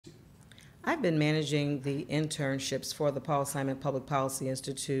I've been managing the internships for the Paul Simon Public Policy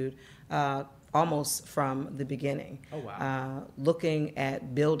Institute almost from the beginning. Oh, wow. Looking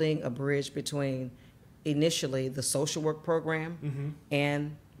at building a bridge between initially the social work program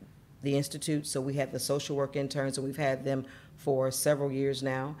and the Institute. So we had the social work interns, and we've had them for several years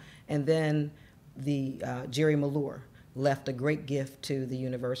now. And then the Jerry Malure left a great gift to the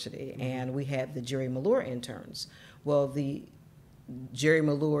university, and we had the Jerry Malure interns. Well, the Jerry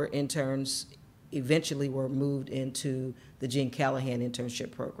Malure interns eventually were moved into the Gene Callahan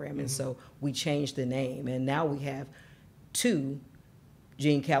internship program, and so we changed the name, and now we have two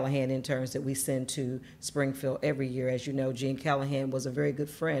Gene Callahan interns that we send to Springfield every year. As you know, Gene Callahan was a very good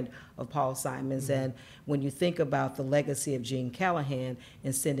friend of Paul Simon's, and when you think about the legacy of Gene Callahan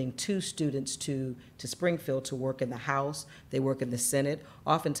and sending two students to Springfield to work in the House, they work in the Senate.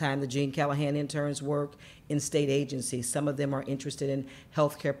 Oftentimes, the Gene Callahan interns work in state agencies. Some of them are interested in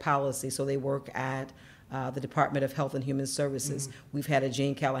healthcare policy, so they work at the Department of Health and Human Services. We've had a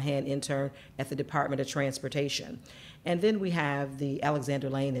Gene Callahan intern at the Department of Transportation. And then we have the Alexander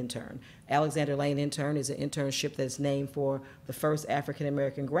Lane intern. Alexander Lane intern is an internship that's named for the first African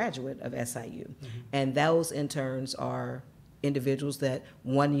American graduate of SIU. And those interns are individuals that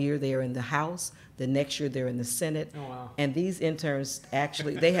one year they're in the House, the next year they're in the Senate. Oh, wow. And these interns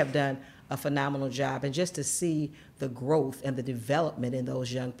actually, they have done a phenomenal job. And just to see the growth and the development in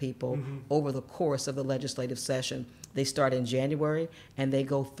those young people over the course of the legislative session. They start in January and they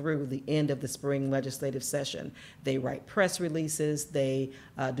go through the end of the spring legislative session. They write press releases, they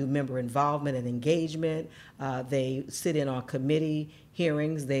do member involvement and engagement, they sit in on committee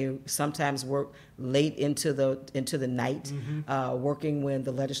hearings, they sometimes work late into the night, working when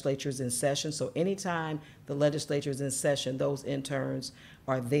the legislature is in session. So anytime the legislature is in session, those interns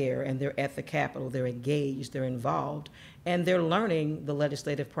are there and they're at the Capitol, they're engaged, they're involved, and they're learning the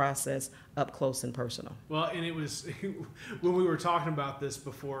legislative process up close and personal. Well, and it was, when we were talking about this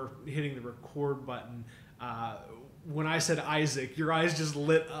before hitting the record button, when I said Isaac, your eyes just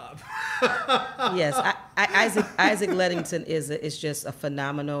lit up. Yes, Isaac Lettington is just a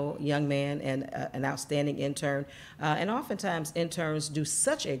phenomenal young man and an outstanding intern. And oftentimes interns do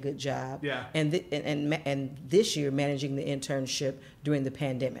such a good job. Yeah. And this year managing the internship during the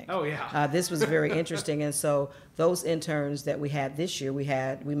pandemic. Oh yeah. This was very interesting, and so those interns that we had this year,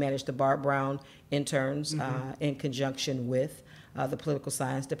 we managed the Bart Brown interns in conjunction with the political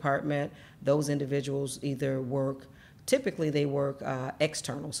science department. Those individuals typically they work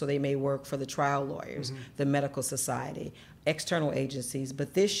external, so they may work for the trial lawyers, the medical society, external agencies.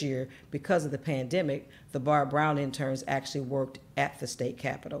 But this year, because of the pandemic, the Bart Brown interns actually worked at the state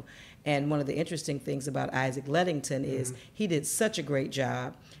capitol. And one of the interesting things about Isaac Lettington is he did such a great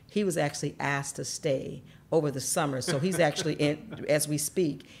job. He was actually asked to stay over the summer, so he's actually in, as we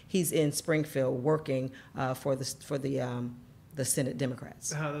speak, he's in Springfield working for the Senate Democrats.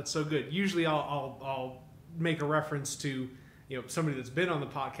 That's so good. Usually I'll make a reference to somebody that's been on the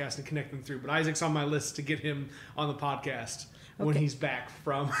podcast and connect them through, but Isaac's on my list to get him on the podcast when he's back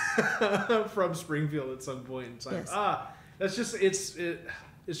from from Springfield at some point. It's like, Yes. That's just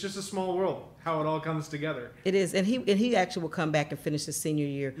it's just a small world how it all comes together. It is, and he actually will come back and finish his senior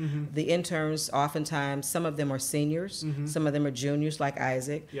year. The interns, oftentimes, some of them are seniors, some of them are juniors, like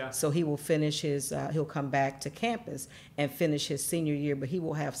Isaac. Yeah. So he will finish he'll come back to campus and finish his senior year, but he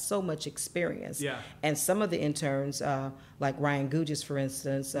will have so much experience. Yeah. And some of the interns, like Ryan Gugis, for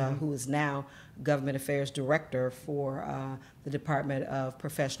instance, who is now Government Affairs Director for the Department of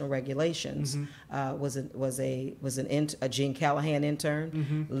Professional Regulations, was a Gene Callahan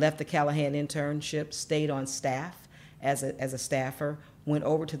intern, left the Callahan internship, stayed on staff as a staffer, went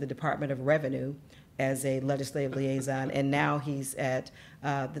over to the Department of Revenue as a legislative liaison, and now he's at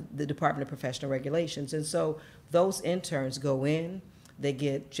the Department of Professional Regulations. And so those interns go in, they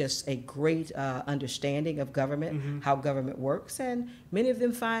get just a great understanding of government, how government works, and many of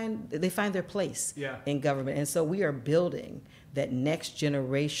them find their place in government. And so we are building that next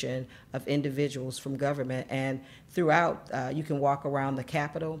generation of individuals from government. And throughout, you can walk around the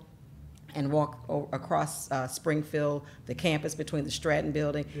Capitol and walk across Springfield, the campus between the Stratton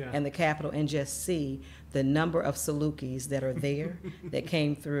building and the Capitol, and just see the number of Salukis that are there that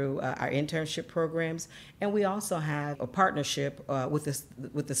came through our internship programs. And we also have a partnership with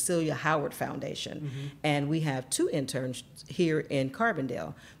the Celia Howard Foundation. And we have two interns here in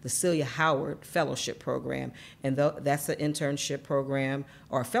Carbondale, the Celia Howard Fellowship Program. And that's an internship program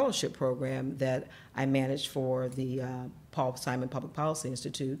or a fellowship program that I manage for the Paul Simon Public Policy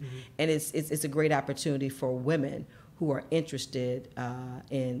Institute. And it's a great opportunity for women who are interested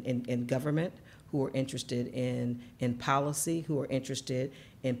in government, who are interested in policy, who are interested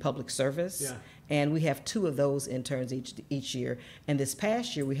in public service. Yeah. And we have 2 of those interns each year. And this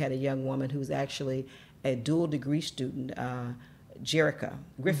past year, we had a young woman who's actually a dual degree student, Jerica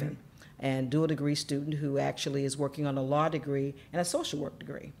Griffin, and dual degree student who actually is working on a law degree and a social work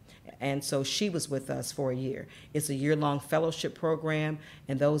degree. And so she was with us for a year. It's a year-long fellowship program,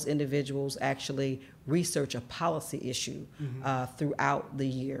 and those individuals actually research a policy issue throughout the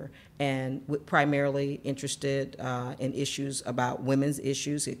year, and primarily interested in issues about women's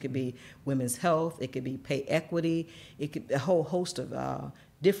issues. It could be women's health, it could be pay equity, it could be a whole host of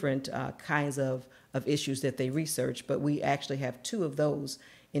different kinds of issues that they research. But we actually have 2 of those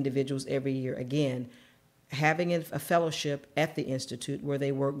individuals every year, again, having a fellowship at the Institute where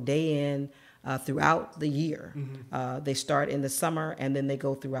they work day in throughout the year. They start in the summer and then they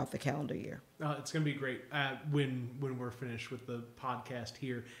go throughout the calendar year. It's going to be great when we're finished with the podcast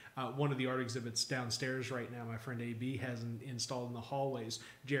here. One of the art exhibits downstairs right now, my friend AB has installed in the hallways.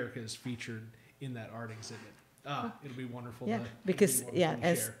 Jerica is featured in that art exhibit. It'll be wonderful. Yeah, to, because and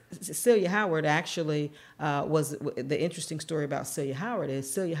share. Celia Howard actually was the interesting story about Celia Howard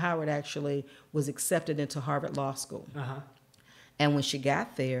is Celia Howard actually was accepted into Harvard Law School, and when she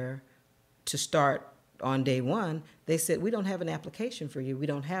got there to start on day 1, they said, "We don't have an application for you. We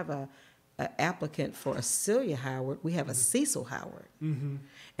don't have a applicant for a Celia Howard. We have a Cecil Howard."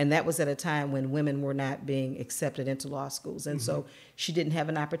 And that was at a time when women were not being accepted into law schools, and so she didn't have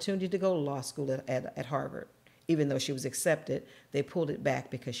an opportunity to go to law school at Harvard. Even though she was accepted, they pulled it back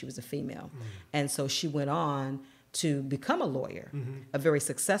because she was a female. And so she went on to become a lawyer, a very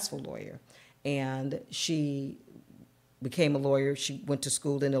successful lawyer. And she became a lawyer. She went to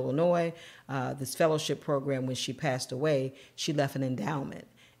school in Illinois. This fellowship program, when she passed away, she left an endowment.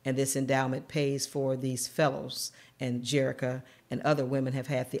 And this endowment pays for these fellows. And Jerica and other women have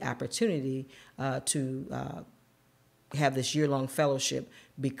had the opportunity to have this year-long fellowship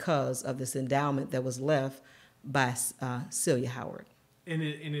because of this endowment that was left by Celia Howard. And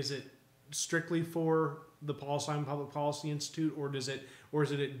is it strictly for the Paul Simon Public Policy Institute, or is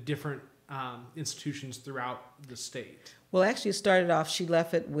it at different institutions throughout the state? Well, actually, it started off. She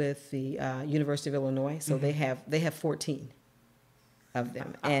left it with the University of Illinois, so they have 14 of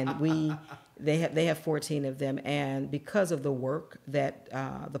them, and they have 14 of them. And because of the work that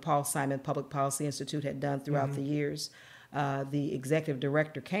the Paul Simon Public Policy Institute had done throughout the years, the executive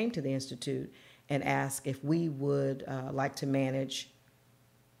director came to the institute and asked if we would like to manage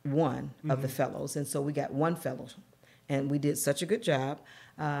one of the fellows. And so we got 1 fellow, and we did such a good job.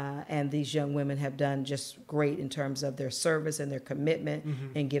 And these young women have done just great in terms of their service and their commitment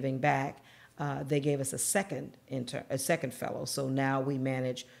in giving back. They gave us a second fellow, so now we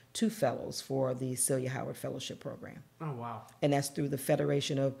manage 2 fellows for the Celia Howard Fellowship Program. Oh, wow. And that's through the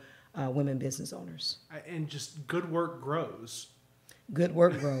Federation of Women Business Owners. And just good work grows. Good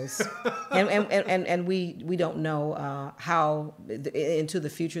work grows, and we don't know how into the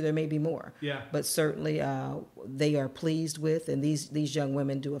future there may be more. Yeah. But certainly they are pleased with, and these young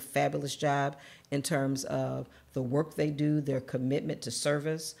women do a fabulous job in terms of the work they do, their commitment to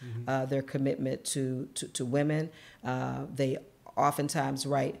service, their commitment to women. They oftentimes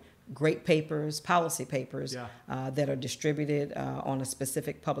write great papers, policy papers that are distributed on a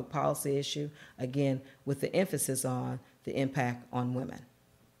specific public policy issue. Again, with the emphasis on the impact on women.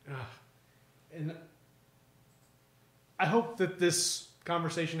 And I hope that this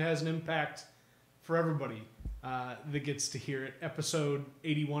conversation has an impact for everybody that gets to hear it. Episode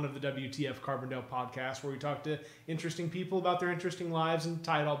 81 of the WTF Carbondale podcast, where we talk to interesting people about their interesting lives and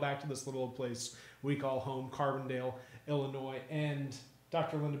tie it all back to this little old place we call home, Carbondale, Illinois. And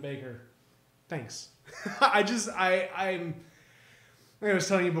Dr. Linda Baker, thanks. I was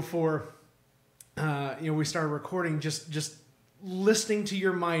telling you before, we started recording, just listening to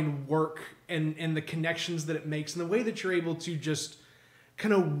your mind work and the connections that it makes and the way that you're able to just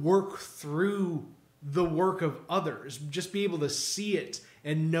kind of work through the work of others, just be able to see it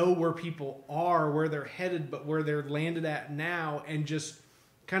and know where people are, where they're headed, but where they're landed at now, and just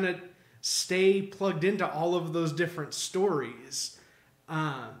kind of stay plugged into all of those different stories.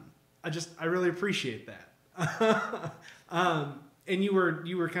 I really appreciate that. And you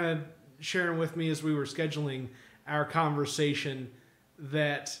were kind of sharing with me as we were scheduling our conversation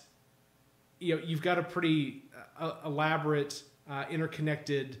that you've got a pretty elaborate,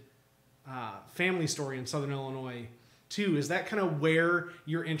 interconnected family story in Southern Illinois too. Is that kind of where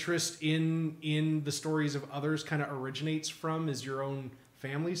your interest in the stories of others kind of originates from? Is your own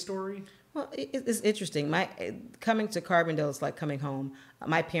family story? Well, it's interesting. Coming to Carbondale is like coming home.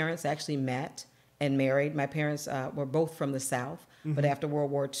 My parents actually met and married. My parents were both from the South, but after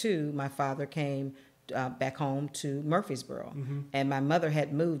World War II, my father came moved back home to Murfreesboro. And my mother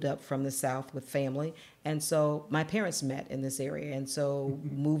had moved up from the South with family. And so my parents met in this area, and so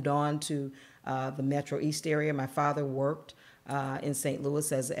moved on to the Metro East area. My father worked in St.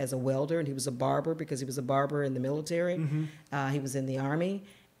 Louis as a welder, and he was a barber because he was a barber in the military. He was in the Army.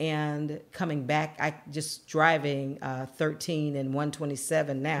 And coming back, I just driving 13 and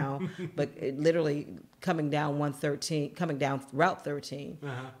 127 now, but literally coming down Route 13,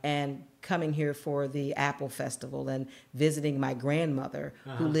 and coming here for the Apple Festival and visiting my grandmother,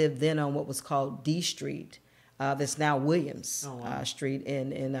 who lived then on what was called D Street. That's now Williams Street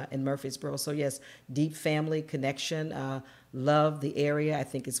in Murfreesboro. So yes, deep family connection. Love the area. I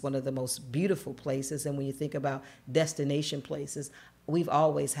think it's one of the most beautiful places. And when you think about destination places, we've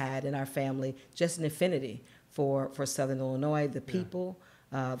always had in our family just an affinity for Southern Illinois, the people,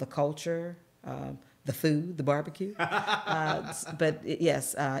 the culture, the food, the barbecue.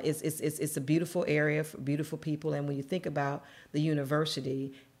 Yes, it's a beautiful area for beautiful people. And when you think about the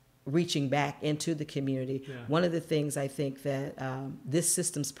university reaching back into the community, one of the things I think that this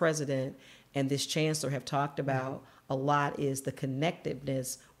system's president and this chancellor have talked about a lot is the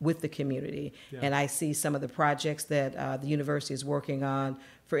connectiveness with the community. And I see some of the projects that the university is working on,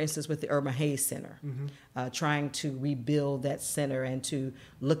 for instance, with the Irma Hayes Center, trying to rebuild that center and to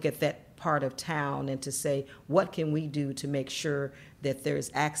look at that part of town and to say, what can we do to make sure that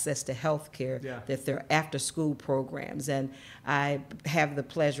there's access to health care, that there are after-school programs. And I have the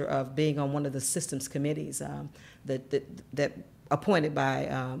pleasure of being on one of the systems committees that appointed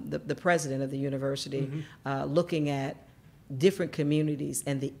by the president of the university, looking at different communities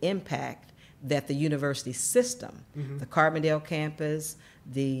and the impact that the university system, the Carbondale campus,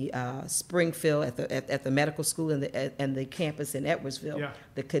 the Springfield at the medical school, and the campus in Edwardsville,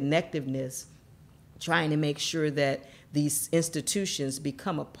 the connectiveness, trying to make sure that these institutions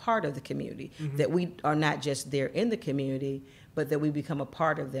become a part of the community, that we are not just there in the community, but that we become a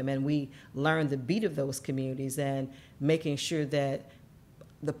part of them and we learn the beat of those communities, and making sure that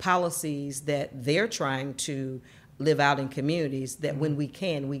the policies that they're trying to live out in communities, that when we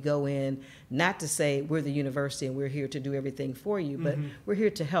can, we go in, not to say we're the university and we're here to do everything for you, but we're here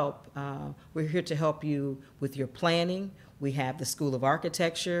to help. We're here to help you with your planning. We have the School of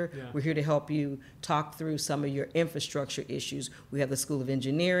Architecture. We're here to help you talk through some of your infrastructure issues. We have the School of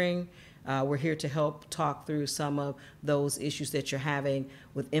Engineering. We're here to help talk through some of those issues that you're having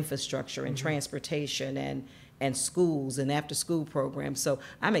with infrastructure and transportation and schools and after-school programs. So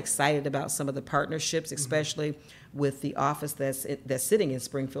I'm excited about some of the partnerships, especially with the office that's sitting in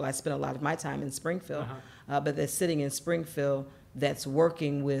Springfield. I spend a lot of my time in Springfield, but that's sitting in Springfield, that's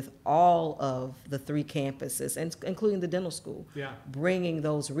working with all of the 3 campuses, and including the dental school, bringing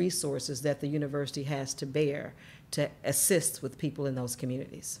those resources that the university has to bear to assist with people in those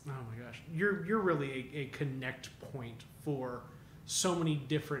communities. Oh my gosh, you're really a connect point for so many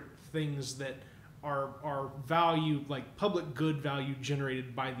different things that are value, like public good value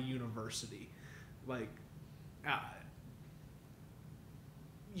generated by the university. Like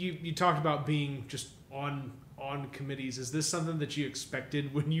you talked about being just on committees. Is this something that you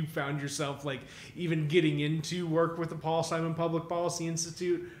expected when you found yourself like even getting into work with the Paul Simon Public Policy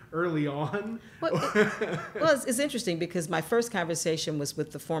Institute early on? Well, it's interesting because my first conversation was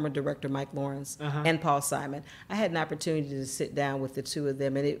with the former director, Mike Lawrence, and Paul Simon. I had an opportunity to sit down with the two of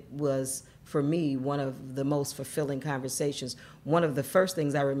them, and it was, for me, one of the most fulfilling conversations. One of the first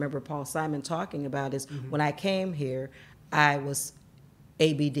things I remember Paul Simon talking about is when I came here, I was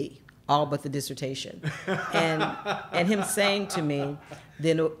ABD, all but the dissertation. And him saying to me,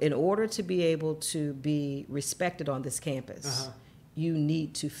 then in order to be able to be respected on this campus, you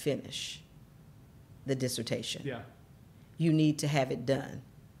need to finish the dissertation. You need to have it done.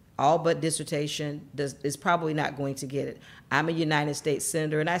 All but dissertation is probably not going to get it. I'm a United States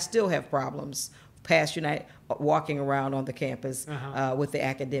Senator, and I still have problems walking around on the campus with the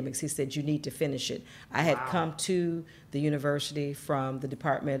academics. He said, you need to finish it. I had come to the university from the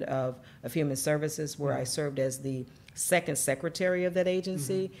Department of Human Services, where I served as the second secretary of that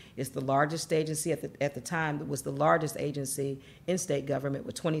agency. It's the largest agency at the time. It was the largest agency in state government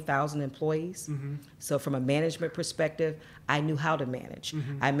with 20,000 employees. So from a management perspective, I knew how to manage.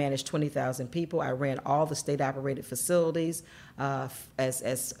 I managed 20,000 people. I ran all the state-operated facilities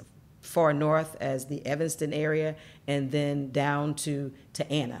as far north as the Evanston area, and then down to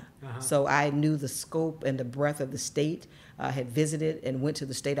Anna. So I knew the scope and the breadth of the state. Had visited and went to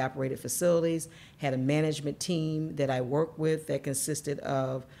the state-operated facilities, had a management team that I worked with that consisted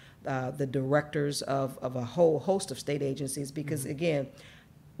of the directors of a whole host of state agencies, because again,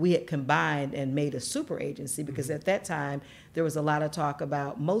 we had combined and made a super agency, because at that time there was a lot of talk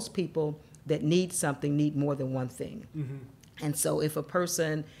about most people that need something need more than one thing. Mm-hmm. And so if a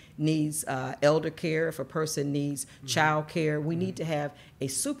person needs elder care, if a person needs child care, we need to have a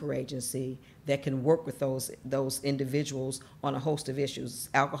super agency that can work with those individuals on a host of issues: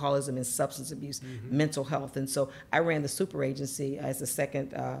 alcoholism and substance abuse, mental health. And so I ran the super agency as the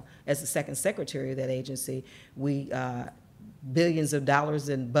second secretary of that agency. We billions of dollars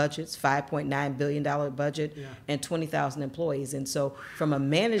in budgets, $5.9 billion budget, and 20,000 employees. And so from a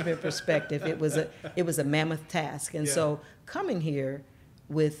management perspective, it was a mammoth task. And so coming here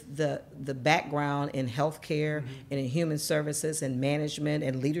with the background in healthcare and in human services and management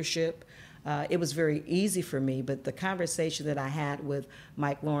and leadership, it was very easy for me. But the conversation that I had with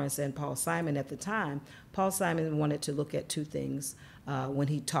Mike Lawrence and Paul Simon at the time, Paul Simon wanted to look at two things when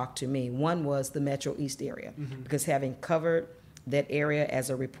he talked to me. One was the Metro East area, because having covered that area as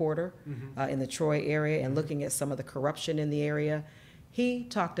a reporter in the Troy area and looking at some of the corruption in the area, he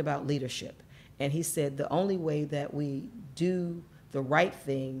talked about leadership. And he said the only way that we do the right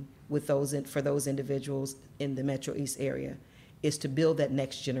thing with for those individuals in the Metro East area is to build that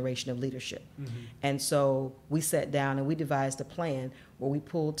next generation of leadership. And so we sat down and we devised a plan where we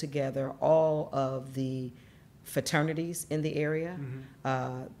pulled together all of the fraternities in the area,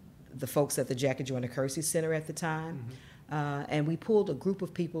 the folks at the Jackie Joyner Kersee Center at the time, and we pulled a group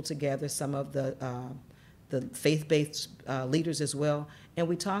of people together, some of the faith-based leaders as well, and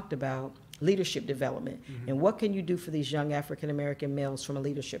we talked about leadership development and what can you do for these young African-American males from a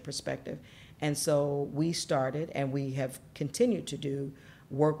leadership perspective. And so we started, and we have continued to do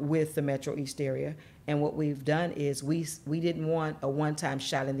work with the Metro East area. And what we've done is we didn't want a one-time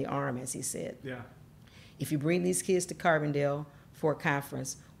shot in the arm, as he said. Yeah. If you bring these kids to Carbondale for a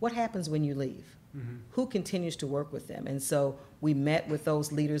conference, what happens when you leave? Who continues to work with them? And so we met with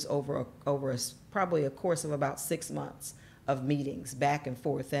those leaders over probably a course of about 6 months of meetings back and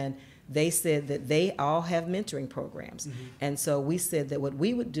forth. And they said that they all have mentoring programs. And so we said that what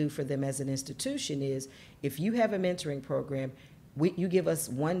we would do for them as an institution is, if you have a mentoring program, you give us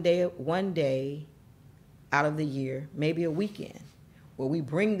one day out of the year, maybe a weekend, where we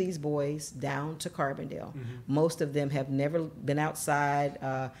bring these boys down to Carbondale. Most of them have never been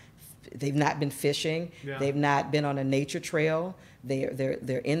outside. They've not been fishing. Yeah. They've not been on a nature trail.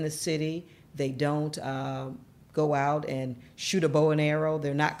 They're in the city. They don't go out and shoot a bow and arrow.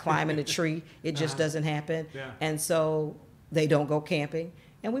 They're not climbing a tree. It just doesn't happen. Yeah. And so they don't go camping.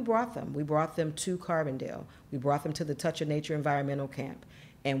 And we brought them. We brought them to Carbondale. We brought them to the Touch of Nature Environmental Camp.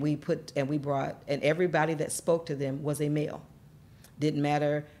 And and everybody that spoke to them was a male. Didn't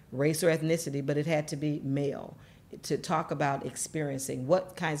matter race or ethnicity, but it had to be male, to talk about experiencing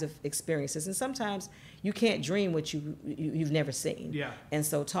what kinds of experiences. And sometimes you can't dream what you've never seen. Yeah. And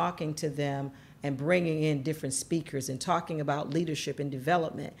so talking to them and bringing in different speakers and talking about leadership and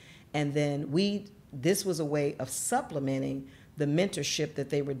development. And then this was a way of supplementing the mentorship that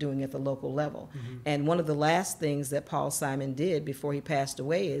they were doing at the local level. And one of the last things that Paul Simon did before he passed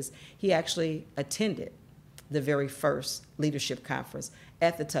away is he actually attended the very first leadership conference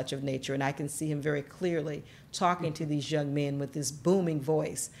at the Touch of Nature. And I can see him very clearly talking to these young men with this booming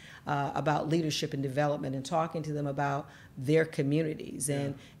voice about leadership and development, and talking to them about their communities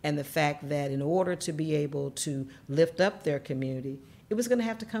and the fact that in order to be able to lift up their community, it was going to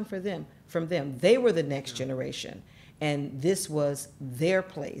have to come from them. They were the next generation, and this was their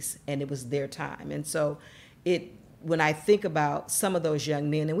place, and it was their time. And so when I think about some of those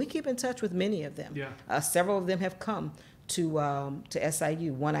young men, and we keep in touch with many of them, several of them have come to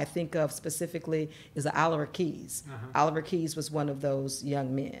SIU. One I think of specifically is Oliver Keys. Oliver Keys was one of those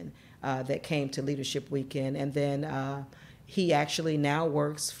young men that came to Leadership Weekend, and then he actually now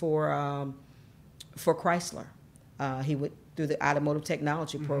works for Chrysler. He went through the automotive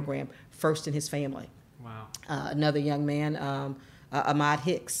technology program, first in his family. Wow. Another young man, Ahmad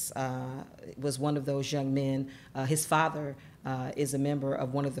Hicks, was one of those young men. His father is a member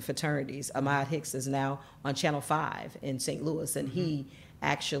of one of the fraternities. Ahmad Hicks is now on Channel 5 in St. Louis, and he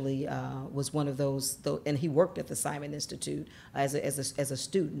actually was one of those, and he worked at the Simon Institute as a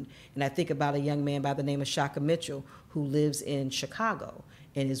student. And I think about a young man by the name of Shaka Mitchell, who lives in Chicago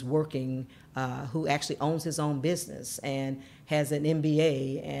and is working, who actually owns his own business and has an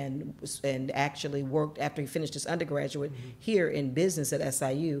MBA and actually worked after he finished his undergraduate here in business at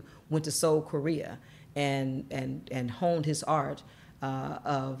SIU, went to Seoul, Korea, and honed his art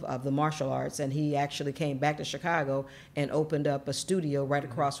of the martial arts, and he actually came back to Chicago and opened up a studio right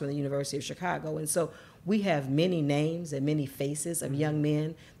across from the University of Chicago. And so we have many names and many faces of young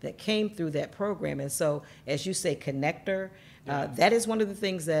men that came through that program. And so, as you say, connector, that is one of the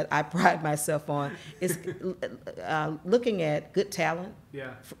things that I pride myself on, is looking at good talent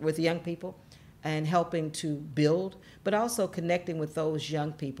with young people and helping to build, but also connecting with those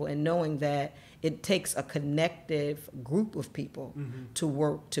young people and knowing that it takes a connective group of people to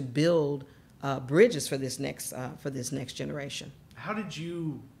work to build bridges for this next generation. How did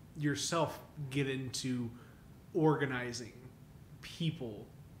you yourself get into organizing people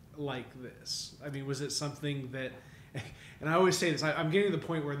like this? I mean, was it something that, and I always say this, I'm getting to the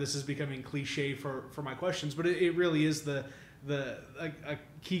point where this is becoming cliche for my questions, but it really is a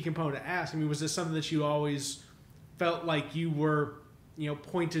key component to ask. I mean, was this something that you always felt like you were,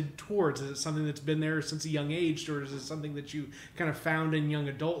 pointed towards? Is it something that's been there since a young age, or is it something that you kind of found in young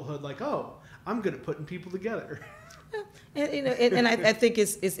adulthood, like, oh, I'm good at putting people together? And I think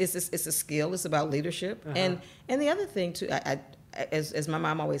it's a skill. It's about leadership, and the other thing too. As my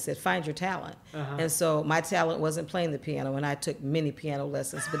mom always said, find your talent. And so my talent wasn't playing the piano, and I took many piano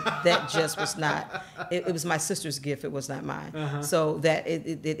lessons, but that just was not. It was my sister's gift. It was not mine. So that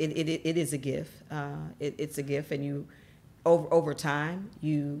it is a gift. It's a gift, and you over time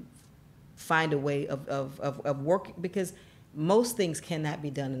you find a way of working, because most things cannot be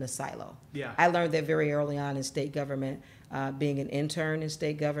done in a silo. Yeah. I learned that very early on in state government, being an intern in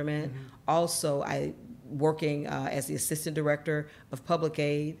state government. Also, I working as the assistant director of public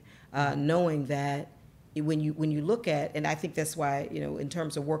aid, knowing that when you look at, and I think that's why, in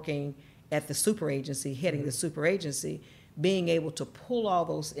terms of working at the super agency, heading the super agency, being able to pull all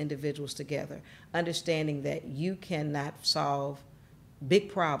those individuals together, understanding that you cannot solve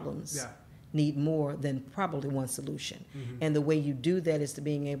big problems, need more than probably one solution. And the way you do that is to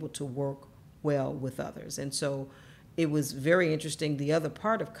being able to work well with others. And so it was very interesting. The other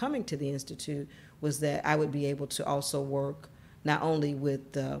part of coming to the Institute was that I would be able to also work not only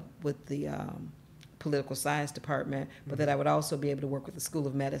with the political science department, but that I would also be able to work with the School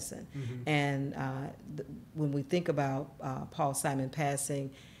of Medicine. And when we think about Paul Simon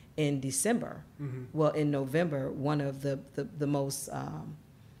passing in December, well, in November, one of the most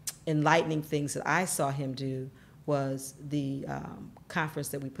enlightening things that I saw him do was the conference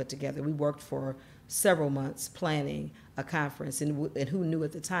that we put together. We worked for several months planning a conference, and who knew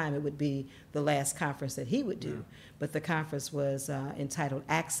at the time it would be the last conference that he would do. But the conference was entitled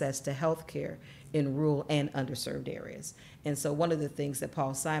Access to Healthcare in Rural and Underserved Areas. And so one of the things that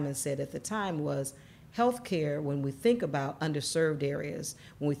Paul Simon said at the time was, healthcare, when we think about underserved areas,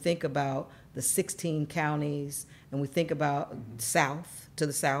 when we think about the 16 counties, and we think about to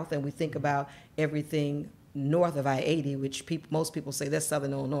the south, and we think about everything north of I-80, which most people say that's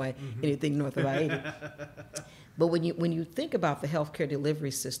Southern Illinois, anything north of I-80. But when you think about the healthcare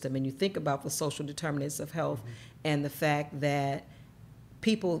delivery system, and you think about the social determinants of health, and the fact that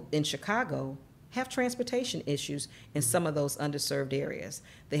people in Chicago have transportation issues in some of those underserved areas.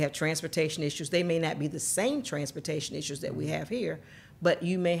 They have transportation issues. They may not be the same transportation issues that we have here, but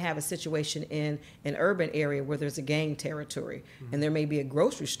you may have a situation in an urban area where there's a gang territory, and there may be a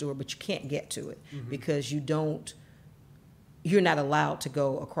grocery store, but you can't get to it because you're not allowed to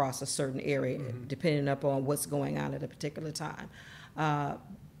go across a certain area depending upon what's going on at a particular time.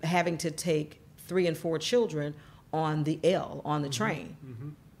 Having to take 3 and 4 children on the train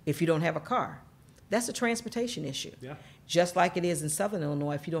if you don't have a car. That's a transportation issue. Yeah. Just like it is in Southern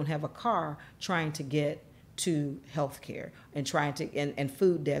Illinois, if you don't have a car, trying to get to health care and and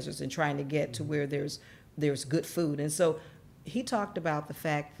food deserts, and trying to get to where there's good food. And so he talked about the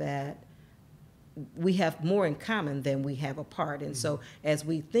fact that we have more in common than we have apart. And so as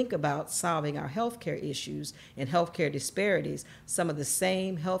we think about solving our healthcare issues and healthcare disparities, some of the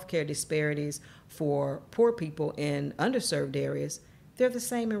same healthcare disparities for poor people in underserved areas, they're the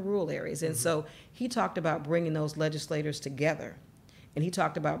same in rural areas. And so he talked about bringing those legislators together, and he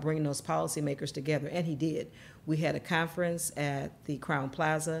talked about bringing those policymakers together, and he did. We had a conference at the Crown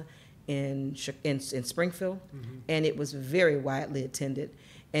Plaza in Springfield, and it was very widely attended.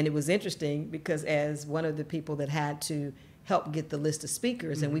 And it was interesting because as one of the people that had to help get the list of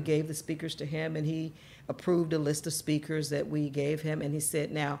speakers, and we gave the speakers to him, and he approved a list of speakers that we gave him, and he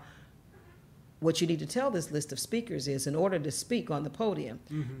said, now, what you need to tell this list of speakers is, in order to speak on the podium,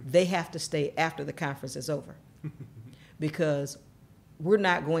 they have to stay after the conference is over. Because we're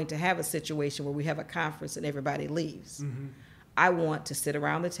not going to have a situation where we have a conference and everybody leaves. I want to sit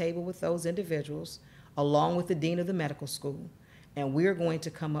around the table with those individuals, along with the dean of the medical school, and we're going to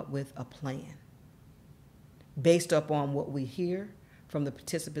come up with a plan based upon what we hear from the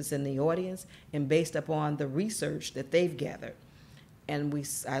participants in the audience and based upon the research that they've gathered. And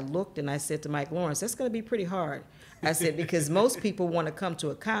I looked and I said to Mike Lawrence, that's going to be pretty hard. I said, because most people want to come to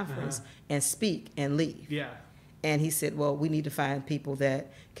a conference and speak and leave. Yeah. And he said, well, we need to find people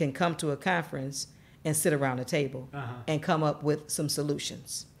that can come to a conference and sit around a table and come up with some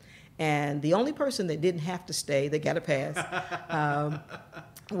solutions. And the only person that didn't have to stay, that got a pass,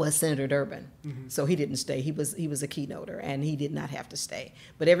 was Senator Durbin. So he didn't stay. He was a keynoter, and he did not have to stay.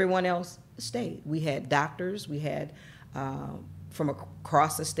 But everyone else stayed. We had doctors. We had from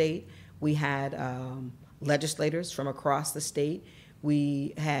across the state. We had legislators from across the state.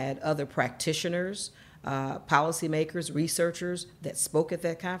 We had other practitioners, policymakers, researchers that spoke at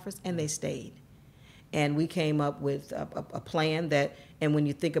that conference, and they stayed. And we came up with a plan that, and when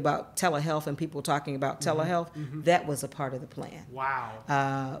you think about telehealth and people talking about telehealth, that was a part of the plan.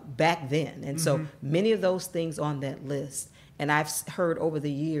 Wow. Back then. And so many of those things on that list. And I've heard over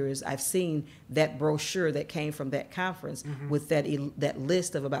the years, I've seen that brochure that came from that conference with that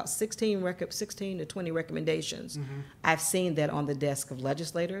list of about 16 to 20 recommendations. I've seen that on the desk of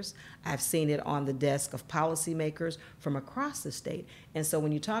legislators. I've seen it on the desk of policymakers from across the state. And so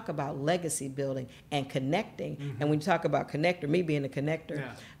when you talk about legacy building and connecting, and when you talk about connector, me being a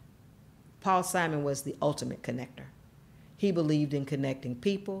connector, Paul Simon was the ultimate connector. He believed in connecting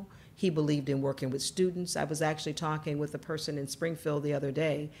people. He believed in working with students. I was actually talking with a person in Springfield the other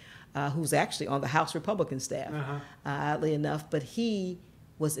day who's actually on the House Republican staff, oddly enough, but he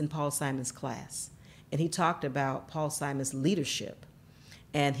was in Paul Simon's class. And he talked about Paul Simon's leadership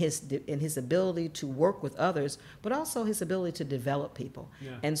and his ability to work with others, but also his ability to develop people.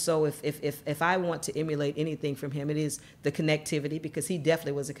 And so if I want to emulate anything from him, it is the connectivity, because he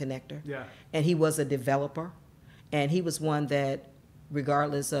definitely was a connector. And he was a developer. And he was one that,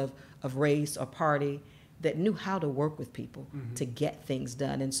 regardless of race or party, that knew how to work with people to get things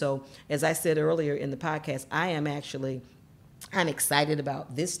done. And so, as I said earlier in the podcast, I'm excited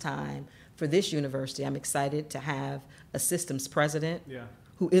about this time for this university. I'm excited to have a systems president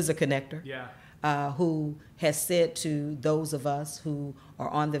who is a connector, who has said to those of us who are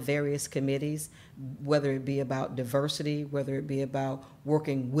on the various committees, whether it be about diversity, whether it be about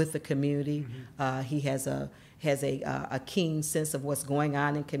working with the community, he has a keen sense of what's going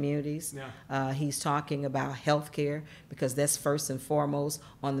on in communities. He's talking about healthcare, because that's first and foremost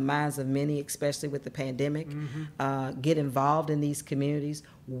on the minds of many, especially with the pandemic. Get involved in these communities,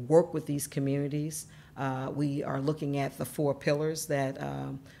 work with these communities. We are looking at the 4 pillars that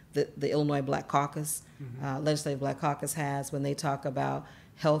the Illinois Black Caucus, Legislative Black Caucus has when they talk about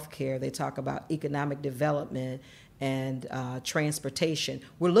healthcare. They talk about economic development and transportation.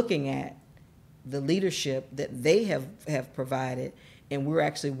 We're looking at the leadership that they have provided, and we're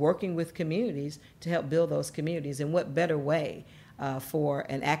actually working with communities to help build those communities. And what better way for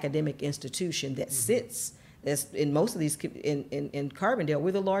an academic institution that sits in most of these, in Carbondale,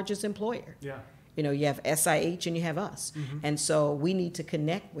 we're the largest employer. You know, you have SIH and you have us. And so we need to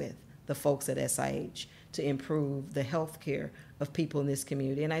connect with the folks at SIH to improve the health care of people in this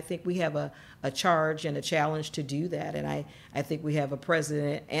community. And I think we have a charge and a challenge to do that. And I think we have a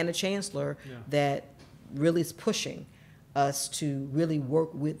president and a chancellor that really is pushing us to really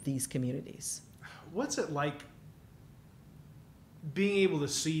work with these communities. What's it like being able to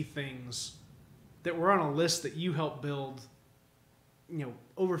see things that were on a list that you helped build,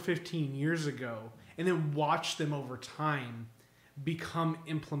 over 15 years ago, and then watch them over time become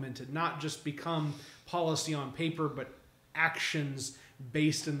implemented, not just become policy on paper, but actions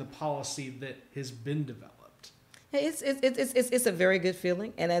based in the policy that has been developed? It's a very good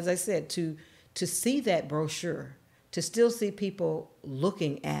feeling. And as I said, to see that brochure, to still see people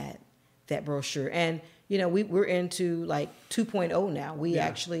looking at that brochure. And, we're into like 2.0 now. We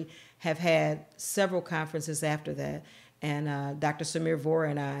actually have had several conferences after that. And Dr. Samir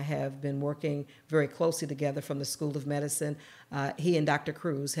Vora and I have been working very closely together from the School of Medicine. He and Dr.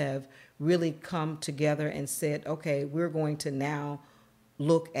 Cruz have really come together and said, okay, we're going to now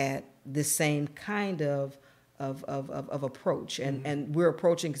look at the same kind of approach. And we're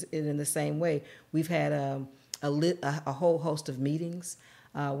approaching it in the same way. We've had a whole host of meetings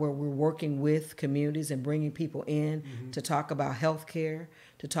where we're working with communities and bringing people in to talk about healthcare,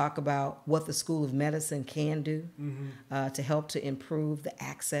 to talk about what the School of Medicine can do to help to improve the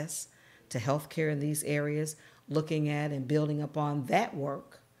access to healthcare in these areas, looking at and building upon that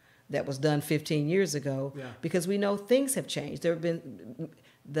work that was done 15 years ago, because we know things have changed. There have been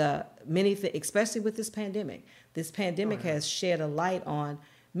many things, especially with this pandemic. This pandemic has shed a light on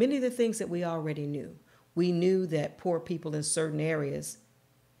many of the things that we already knew. We knew that poor people in certain areas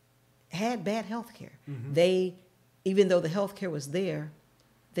had bad health care. Even though the health care was there,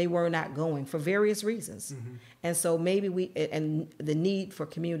 they were not going for various reasons. And so maybe and the need for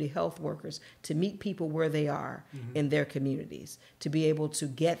community health workers to meet people where they are in their communities, to be able to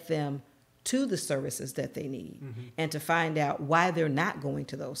get them to the services that they need and to find out why they're not going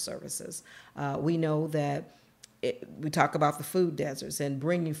to those services. We know that we talk about the food deserts and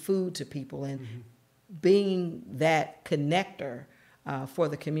bringing food to people and being that connector for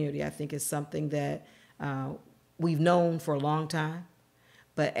the community, I think is something that we've known for a long time.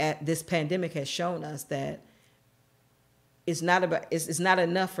 But this pandemic has shown us that it's not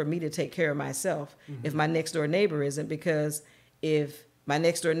enough for me to take care of myself if my next door neighbor isn't, because if my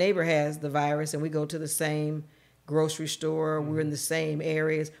next door neighbor has the virus and we go to the same grocery store, we're in the same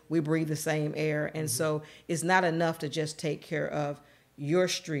areas, we breathe the same air. And so it's not enough to just take care of your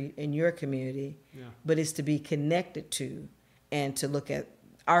street and your community, but it's to be connected to and to look at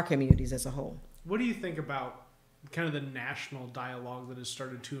our communities as a whole. What do you think about kind of the national dialogue that has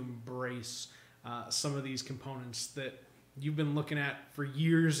started to embrace some of these components that you've been looking at for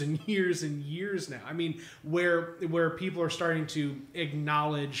years and years and years now? I mean, where people are starting to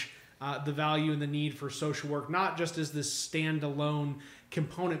acknowledge the value and the need for social work, not just as this standalone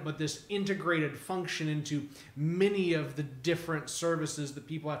component, but this integrated function into many of the different services that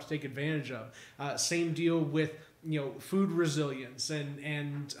people have to take advantage of. Same deal with food resilience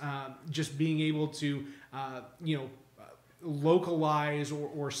and just being able to localize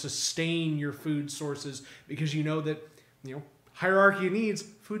or sustain your food sources, because you know that hierarchy of needs,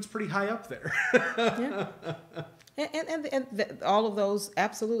 food's pretty high up there. And all of those,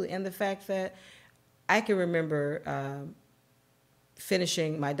 absolutely. And the fact that I can remember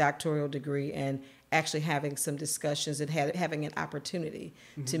finishing my doctoral degree and actually having some discussions and having an opportunity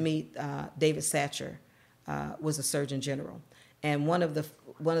to meet David Satcher, was a Surgeon General. And one of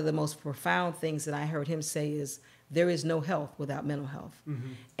the most profound things that I heard him say is, there is no health without mental health.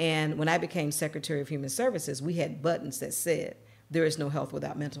 And when I became Secretary of Human Services, we had buttons that said, there is no health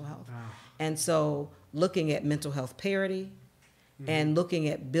without mental health. Wow. And so looking at mental health parity and looking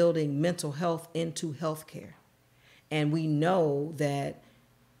at building mental health into healthcare. And we know that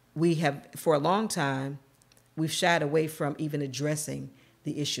we have, for a long time, we've shied away from even addressing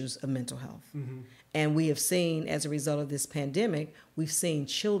the issues of mental health. And we have seen, as a result of this pandemic, we've seen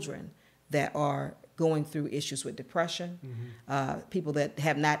children that are going through issues with depression, people that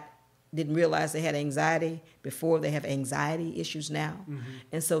didn't realize they had anxiety before, they have anxiety issues now.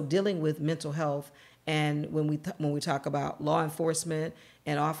 And so dealing with mental health, and when we talk about law enforcement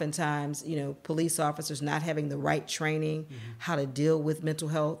and oftentimes, police officers not having the right training, how to deal with mental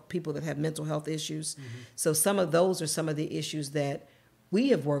health, people that have mental health issues. So some of those are some of the issues that we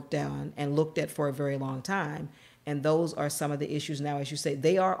have worked on and looked at for a very long time. And those are some of the issues now, as you say,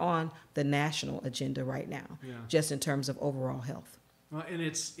 they are on the national agenda right now, just in terms of overall health. Well, and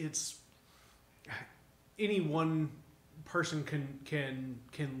it's any one person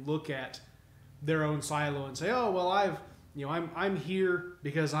can look at their own silo and say, oh, well, I'm here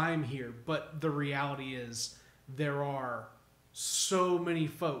because I'm here. But the reality is there are so many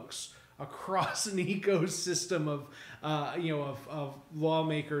folks across an ecosystem of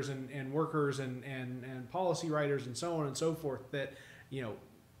lawmakers and workers and policy writers and so on and so forth that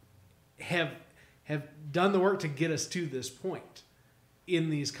have done the work to get us to this point in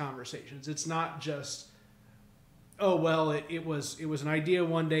these conversations. It's not just, oh well, it was an idea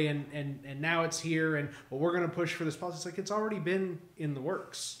one day and now it's here and we're going to push for this policy. It's like it's already been in the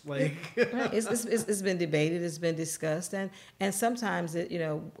works. Like it's been debated, it's been discussed, and sometimes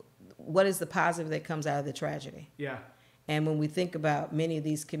what is the positive that comes out of the tragedy? Yeah. And when we think about many of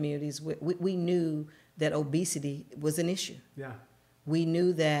these communities, we knew that obesity was an issue. Yeah. We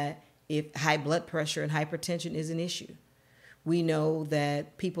knew that if high blood pressure and hypertension is an issue. We know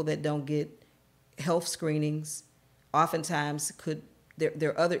that people that don't get health screenings oftentimes there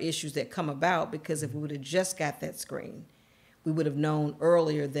are other issues that come about, because if we would have just got that screen, we would have known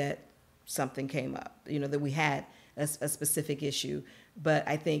earlier that something came up, that we had a specific issue. But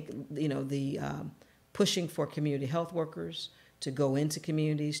I think, the pushing for community health workers to go into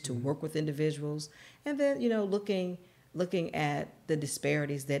communities, to work with individuals, and then, looking at the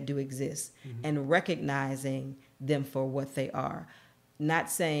disparities that do exist and recognizing them for what they are. Not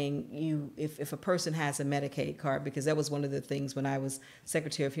saying if a person has a Medicaid card, because that was one of the things when I was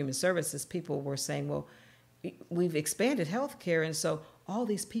Secretary of Human Services, people were saying, well, we've expanded health care, and so all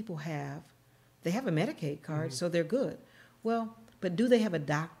these people have a Medicaid card, so they're good. Well, but do they have a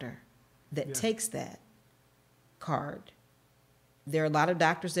doctor that takes that card? There are a lot of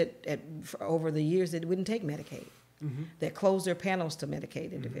doctors that over the years that wouldn't take Medicaid. that close their panels to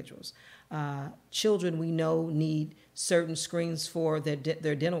Medicaid individuals. Children we know need certain screens for their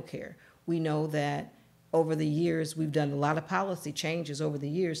dental care. We know that over the years, we've done a lot of policy changes over the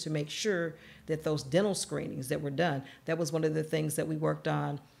years to make sure that those dental screenings that were done, that was one of the things that we worked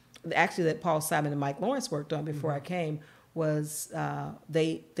on, actually that Paul Simon and Mike Lawrence worked on before I came, was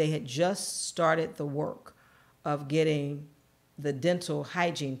they had just started the work of getting the dental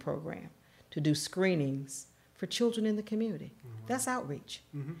hygiene program to do screenings for children in the community. That's outreach.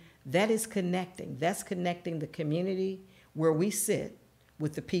 That is connecting. That's connecting the community where we sit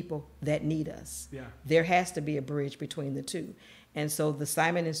with the people that need us. Yeah. There has to be a bridge between the two. And so the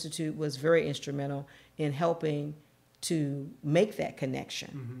Simon Institute was very instrumental in helping to make that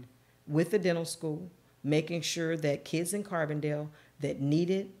connection with the dental school, making sure that kids in Carbondale that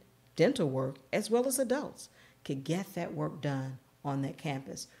needed dental work, as well as adults, could get that work done on that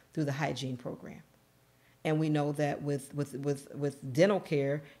campus through the hygiene program. And we know that with dental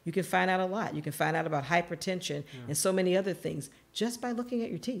care, you can find out a lot. You can find out about hypertension and so many other things just by looking at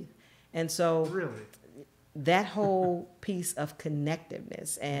your teeth. And so Really? that whole piece of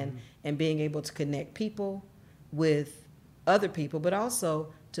connectiveness and being able to connect people with other people, but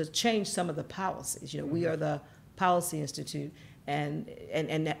also to change some of the policies. You know, we are the Policy Institute and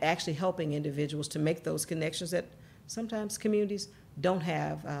actually helping individuals to make those connections that sometimes communities don't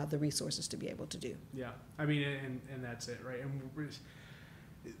have the resources to be able to do. Yeah, I mean, and that's it, right? And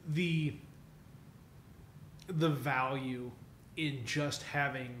the value in just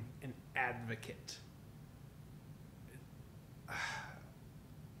having an advocate,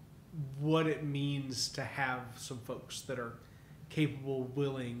 what it means to have some folks that are capable,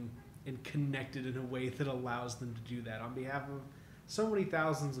 willing, and connected in a way that allows them to do that on behalf of so many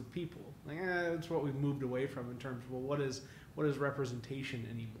thousands of people. Like, that's what we've moved away from in terms of, well, what is representation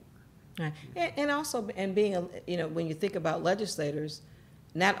anymore? Right. And also, and being when you think about legislators,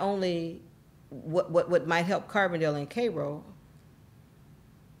 not only what might help Carbondale and Cairo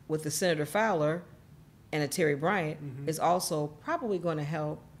with the Senator Fowler and a Terry Bryant is also probably going to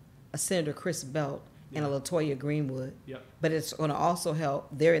help a Senator Chris Belt and a LaToya Greenwood. Yep. But it's going to also help,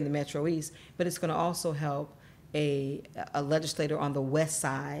 they're in the Metro East, but it's going to also help a legislator on the west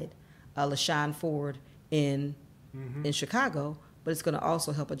side, LaShawn Ford in Chicago, but it's going to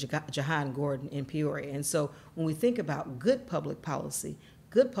also help a Jahan Gordon in Peoria. And so when we think about good public policy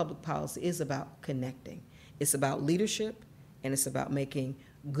is about connecting. It's about leadership, and it's about making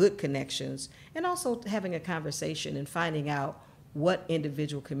good connections, and also having a conversation and finding out what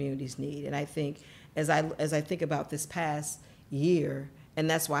individual communities need. And I think as I think about this past year, and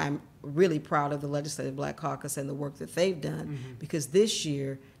that's why I'm really proud of the Legislative Black Caucus and the work that they've done, because this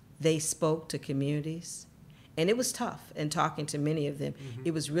year they spoke to communities. And it was tough in talking to many of them.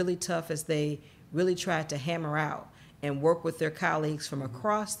 It was really tough as they really tried to hammer out and work with their colleagues from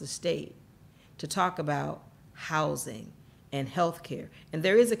across the state to talk about housing and health care. And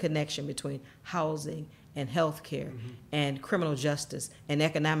there is a connection between housing and health care and criminal justice and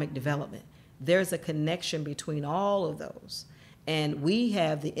economic development. There's a connection between all of those. And we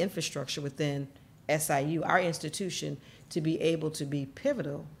have the infrastructure within SIU, our institution, to be able to be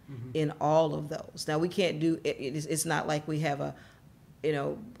pivotal in all of those. Now, we can't do it. It's not like we have a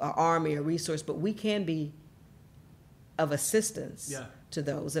army or resource, but we can be of assistance to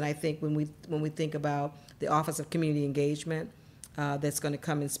those. And I think when we think about the Office of Community Engagement that's going to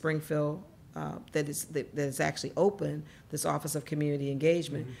come in Springfield, that is actually open, this Office of Community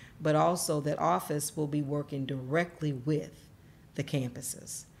Engagement, but also that office will be working directly with the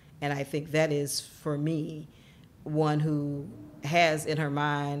campuses. And I think that is, for me, one who has in her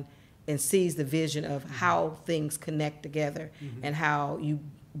mind and sees the vision of how things connect together and how you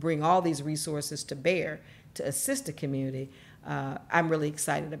bring all these resources to bear to assist the community. I'm really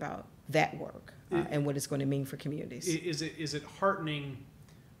excited about that work and what it's going to mean for communities. Is it heartening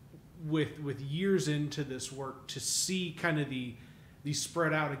with years into this work to see kind of the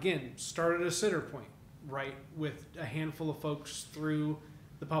spread out again? Started a center point, right, with a handful of folks through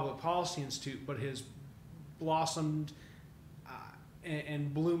the Public Policy Institute, but has blossomed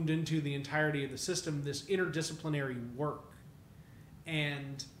and bloomed into the entirety of the system, this interdisciplinary work,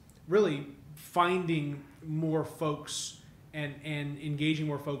 and really finding more folks and engaging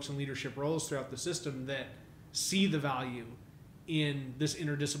more folks in leadership roles throughout the system that see the value in this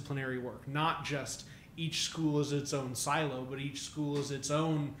interdisciplinary work. Not just each school is its own silo, but each school is its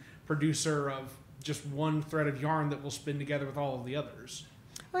own producer of just one thread of yarn that will spin together with all of the others.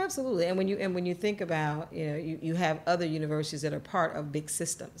 Oh, absolutely. And when you think about, you have other universities that are part of big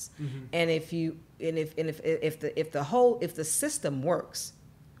systems, and if the system works,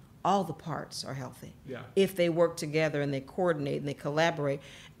 all the parts are healthy. Yeah. If they work together and they coordinate and they collaborate.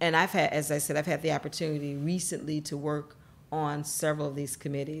 And I've had, as I said, I've had the opportunity recently to work on several of these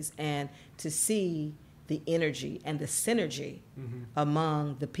committees and to see the energy and the synergy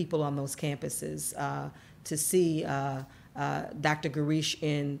among the people on those campuses, to see Dr. Garish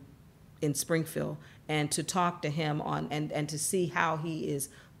in Springfield and to talk to him on and to see how he is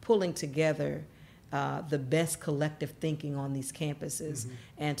pulling together the best collective thinking on these campuses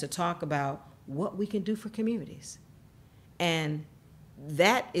and to talk about what we can do for communities. And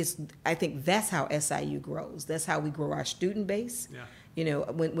that is, I think that's how SIU grows. That's how we grow our student base. Yeah. You know,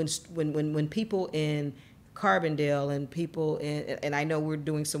 when people in Carbondale and people in, and I know we're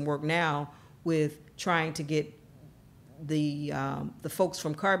doing some work now with trying to get the folks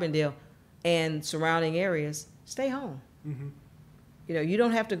from Carbondale and surrounding areas, stay home. You know, you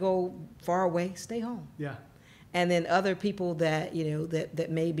don't have to go far away, stay home. Yeah. And then other people that, you know, that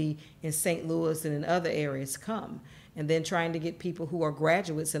may be in St. Louis and in other areas come. And then trying to get people who are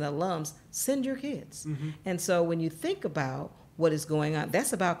graduates and alums, send your kids. And so when you think about what is going on,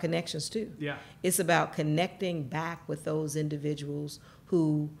 that's about connections too. Yeah. It's about connecting back with those individuals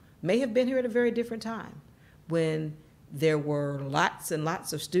who may have been here at a very different time when there were lots and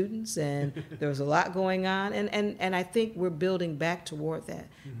lots of students and there was a lot going on. And I think we're building back toward that,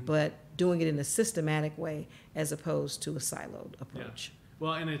 but doing it in a systematic way as opposed to a siloed approach. Yeah.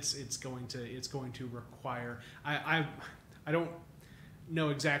 Well, and it's going to require. I don't know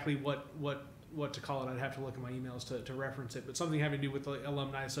exactly what to call it. I'd have to look at my emails to reference it, but something having to do with the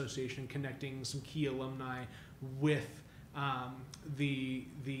alumni association, connecting some key alumni with the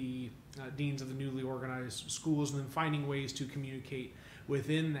deans of the newly organized schools, and then finding ways to communicate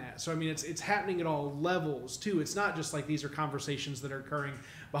within that. So I mean, it's happening at all levels too. It's not just like these are conversations that are occurring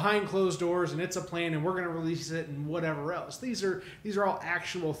behind closed doors and it's a plan and we're going to release it and whatever else. These are all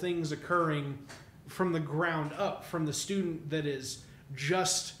actual things occurring from the ground up, from the student that is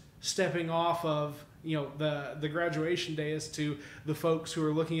just stepping off of, you know, the graduation dais to the folks who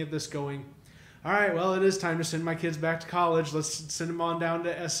are looking at this going, all right, well, it is time to send my kids back to college. Let's send them on down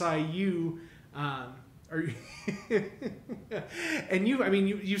to SIU. And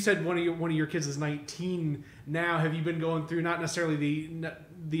you said one of your kids is 19 now. Have you been going through not necessarily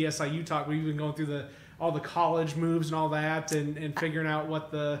the SIU talk, but you've been going through all the college moves and all that, and figuring out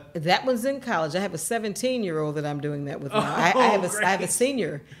what the... That one's in college. I have a 17-year-old that I'm doing that with now. I have a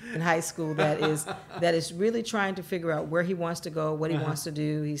senior in high school that is really trying to figure out where he wants to go, what he wants to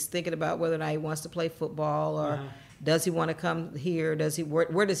do. He's thinking about whether or not he wants to play football or does he want to come here?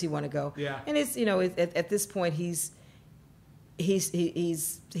 Where does he want to go? Yeah. And it's, you know, at this point he's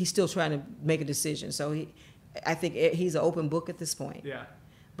still trying to make a decision. So I think he's an open book at this point. Yeah.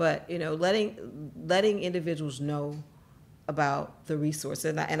 But, you know, letting individuals know about the resource,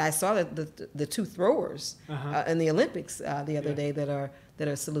 and I saw that the two throwers in the Olympics the other day that are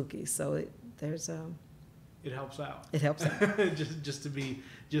Salukis. So it helps out. It helps out. just to be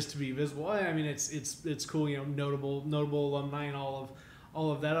visible. I mean, it's cool. You know, notable alumni and all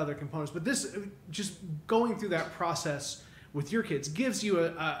of that other components. But this, just going through that process with your kids, gives you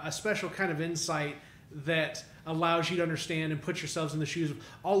a special kind of insight that allows you to understand and put yourselves in the shoes of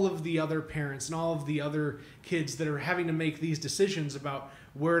all of the other parents and all of the other kids that are having to make these decisions about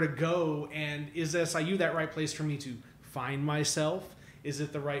where to go. And is SIU that right place for me to find myself? Is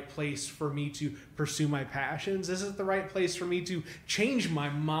it the right place for me to pursue my passions? Is it the right place for me to change my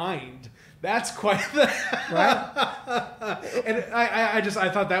mind? That's quite the... Right. And I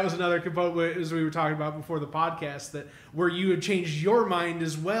thought that was another component, as we were talking about before the podcast, that where you had changed your mind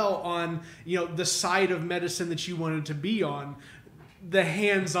as well on, you know, the side of medicine that you wanted to be on, the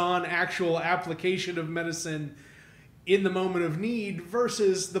hands-on actual application of medicine in the moment of need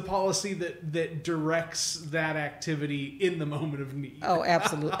versus the policy that directs that activity in the moment of need. Oh,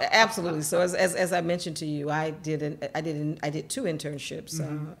 absolutely, absolutely. So as I mentioned to you, I did two internships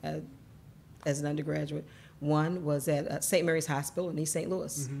as an undergraduate. One was at St. Mary's Hospital in East St.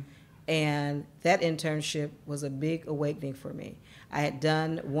 Louis, and that internship was a big awakening for me. I had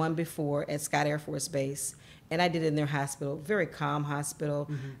done one before at Scott Air Force Base, and I did it in their hospital, very calm hospital.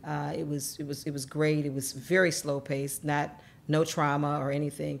 It was great. It was very slow paced, no trauma or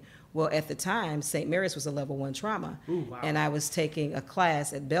anything. Well, at the time, St. Mary's was a level 1 trauma. Ooh, wow. And I was taking a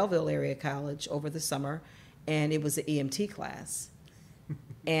class at Belleville Area College over the summer, and it was an EMT class.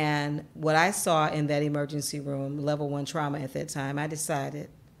 And what I saw in that emergency room, level 1 trauma at that time, I decided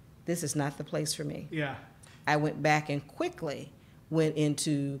this is not the place for me. Yeah. I went back and quickly went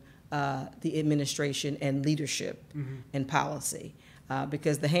into the administration and leadership and policy.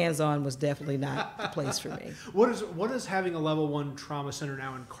 because the hands-on was definitely not the place for me. What does having a level 1 trauma center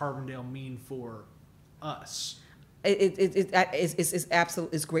now in Carbondale mean for us? It's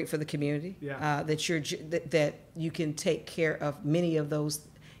absolutely, it's great for the community. Yeah. That you can take care of many of those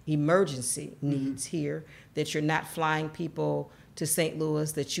emergency needs here, that you're not flying people to St.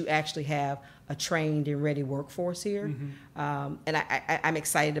 Louis, that you actually have a trained and ready workforce here. And I'm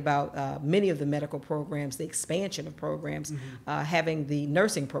excited about many of the medical programs, the expansion of programs, having the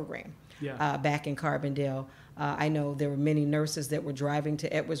nursing program back in Carbondale. I know there were many nurses that were driving to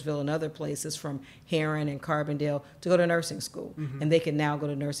Edwardsville and other places from Heron and Carbondale to go to nursing school, and they can now go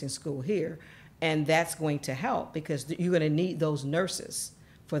to nursing school here. And that's going to help because you're going to need those nurses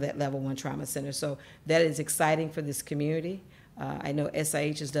for that level 1 trauma center. So that is exciting for this community. I know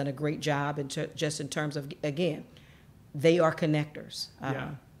SIH has done a great job just in terms of, again, they are connectors.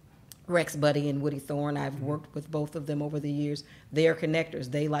 Rex Buddy and Woody Thorne, I've worked with both of them over the years. They are connectors.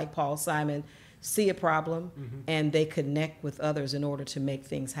 They, like Paul Simon, see a problem and they connect with others in order to make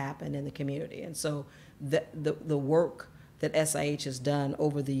things happen in the community. And so the work that SIH has done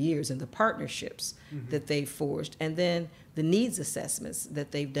over the years and the partnerships that they've forged, and then the needs assessments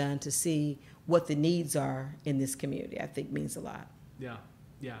that they've done to see what the needs are in this community, I think means a lot. Yeah.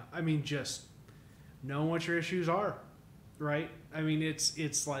 I mean, just knowing what your issues are, right? I mean,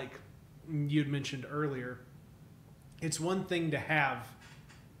 it's like you'd mentioned earlier, it's one thing to have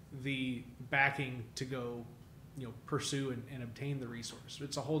the backing to go, pursue and obtain the resource.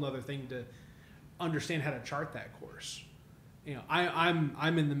 It's a whole other thing to understand how to chart that course.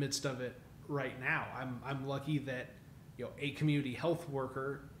 I'm in the midst of it right now. I'm lucky that a community health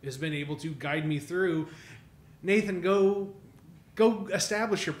worker has been able to guide me through. Nathan, go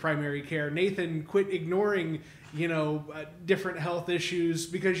establish your primary care. Nathan, quit ignoring different health issues,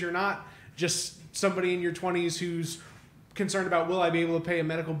 because you're not just somebody in your 20s who's concerned about, will I be able to pay a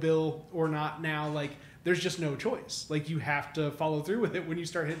medical bill or not now? Like, there's just no choice. Like, you have to follow through with it when you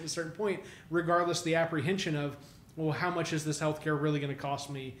start hitting a certain point, regardless of the apprehension of, well, how much is this healthcare really going to cost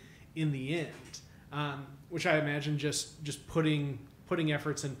me in the end? Which I imagine just putting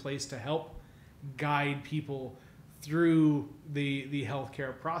efforts in place to help guide people through the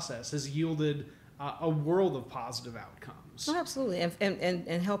healthcare process has yielded a world of positive outcomes. Oh, absolutely,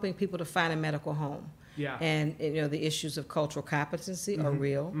 and helping people to find a medical home. Yeah. And the issues of cultural competency are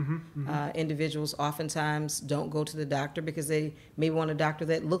real. Individuals oftentimes don't go to the doctor because they may want a doctor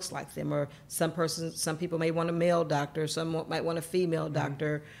that looks like them, or some people may want a male doctor, some might want a female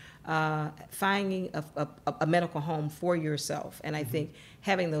doctor. Finding a medical home for yourself. And I think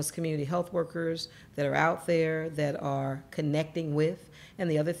having those community health workers that are out there that are connecting with, and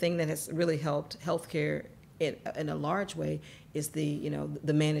the other thing that has really helped healthcare in a large way is the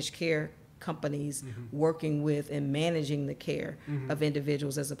managed care companies working with and managing the care of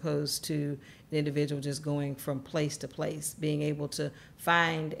individuals, as opposed to the individual just going from place to place, being able to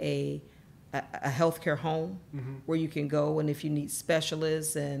find a healthcare home where you can go, and if you need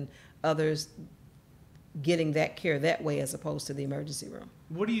specialists and others, getting that care that way as opposed to the emergency room.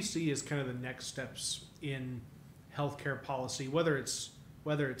 What do you see as kind of the next steps in healthcare policy, whether it's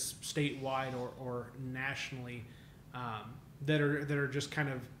statewide or nationally, that are just kind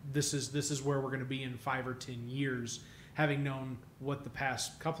of, this is where we're going to be in 5 or 10 years, having known what the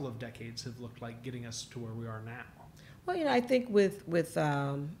past couple of decades have looked like, getting us to where we are now? Well, I think with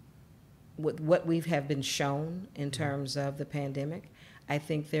what we have been shown in terms of the pandemic, I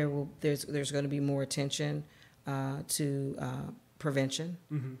think there's going to be more attention to prevention.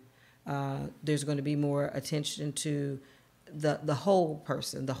 There's going to be more attention to the whole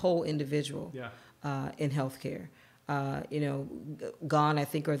person, the whole individual in healthcare. Gone, I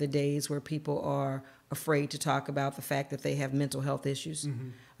think, are the days where people are afraid to talk about the fact that they have mental health issues.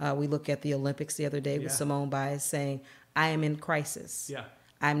 We look at the Olympics the other day with Simone Biles saying, "I am in crisis.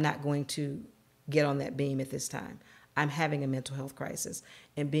 I'm not going to get on that beam at this time. I'm having a mental health crisis,"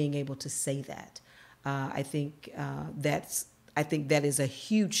 and being able to say that, I think that is a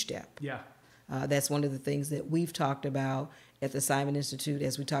huge step. That's one of the things that we've talked about at the Simon Institute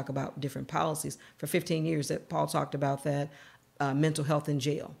as we talk about different policies. For 15 years, that Paul talked about that mental health in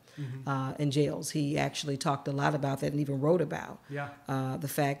jail, in jails. He actually talked a lot about that and even wrote about the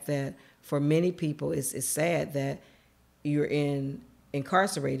fact that for many people, it's sad that you're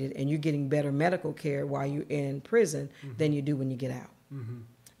incarcerated and you're getting better medical care while you're in prison than you do when you get out.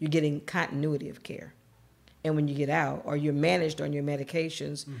 You're getting continuity of care. And when you get out, or you're managed on your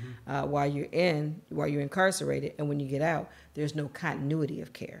medications while you're incarcerated, and when you get out, there's no continuity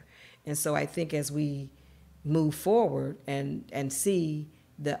of care. And so I think as we move forward and see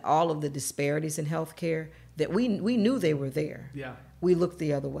all of the disparities in healthcare, that we knew they were there. we look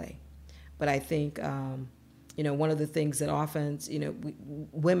the other way. But I think, one of the things that often,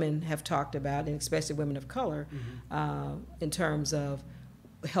 women have talked about, and especially women of color, in terms of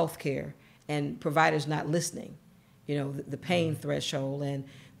healthcare and providers not listening, the pain threshold and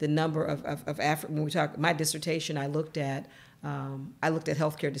the number of African, when we talk, my dissertation, I looked at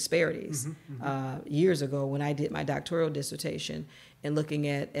healthcare disparities years ago when I did my doctoral dissertation, and looking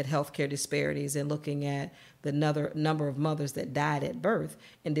at healthcare disparities and looking at the number of mothers that died at birth,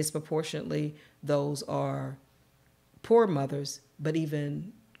 and disproportionately those are poor mothers, but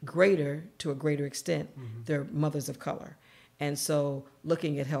even greater, to a greater extent, they're mothers of color. And so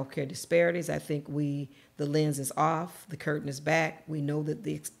looking at healthcare disparities, I think the lens is off, the curtain is back. We know that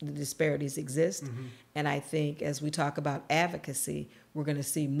the disparities exist. And I think as we talk about advocacy, we're going to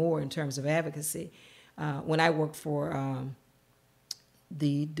see more in terms of advocacy. When I worked for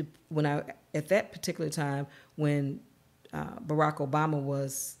at that particular time, when Barack Obama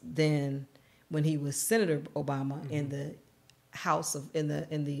was then, when he was Senator Obama in the House in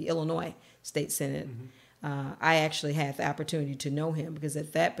the Illinois State Senate, I actually had the opportunity to know him, because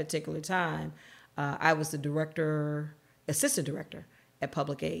at that particular time, I was the assistant director at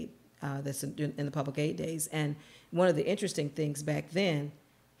Public Aid, that's in the Public Aid days. And one of the interesting things back then,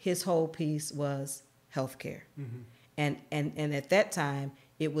 his whole piece was healthcare. And at that time,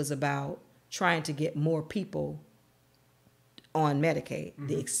 it was about trying to get more people on Medicaid,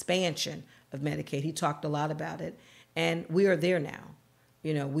 the expansion of Medicaid. He talked a lot about it. And we are there now.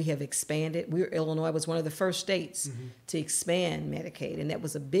 We have expanded. Illinois was one of the first states to expand Medicaid, and that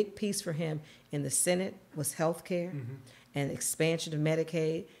was a big piece for him in the Senate, was health care and expansion of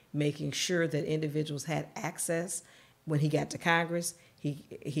Medicaid, making sure that individuals had access. When he got to Congress,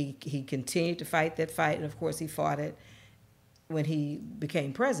 he continued to fight that fight, and of course he fought it when he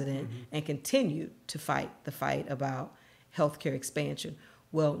became president and continued to fight the fight about health care expansion.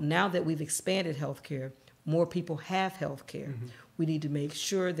 Well, now that we've expanded health care, more people have health care. We need to make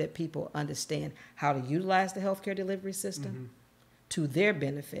sure that people understand how to utilize the healthcare delivery system to their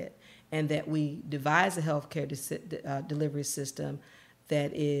benefit, and that we devise a healthcare delivery system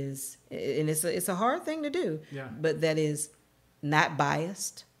that is, and it's a hard thing to do, but that is not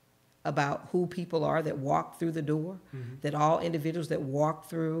biased about who people are that walk through the door, that all individuals that walk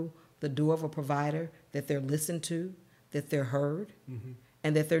through the door of a provider, that they're listened to, that they're heard,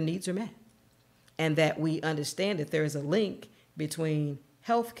 and that their needs are met. And that we understand that there is a link between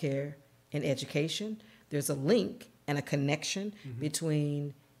healthcare and education. There's a link and a connection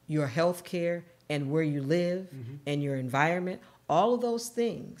between your healthcare and where you live and your environment. All of those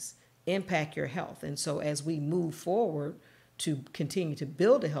things impact your health. And so as we move forward to continue to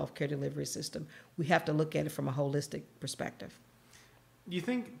build a healthcare delivery system, we have to look at it from a holistic perspective. Do you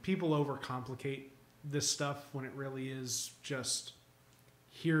think people overcomplicate this stuff when it really is just,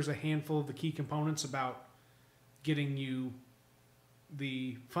 here's a handful of the key components about getting you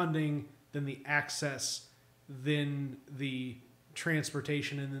the funding, then the access, then the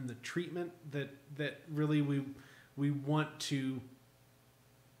transportation, and then the treatment that really we want to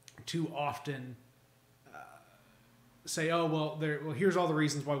too often say, oh, well, here's all the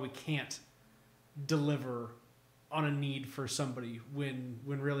reasons why we can't deliver on a need for somebody, when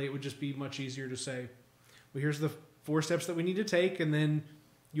really it would just be much easier to say, well, here's the 4 steps that we need to take, and then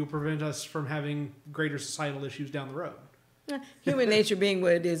you'll prevent us from having greater societal issues down the road. Human nature being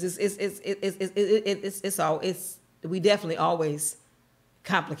what it is, we definitely always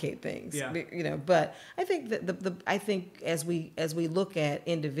complicate things. But I think that I think as we look at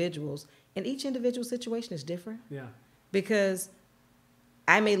individuals, and each individual situation is different. Because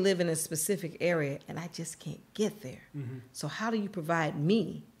I may live in a specific area and I just can't get there. So how do you provide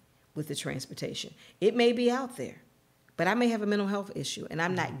me with the transportation? It may be out there, but I may have a mental health issue and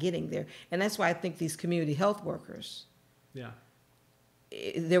I'm not getting there. And that's why I think these community health workers,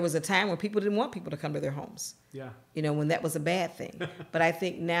 there was a time when people didn't want people to come to their homes. When that was a bad thing. But I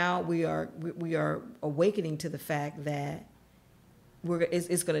think now we are awakening to the fact that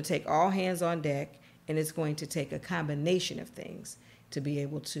it's going to take all hands on deck, and it's going to take a combination of things to be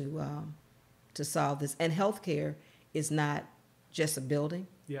able to solve this. And healthcare is not just a building,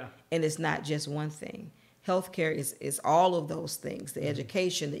 and it's not just one thing. Healthcare is all of those things: the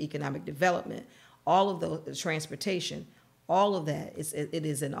education, the economic development, all of the transportation, all of that. It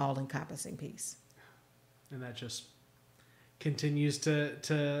is an all-encompassing piece. And that just continues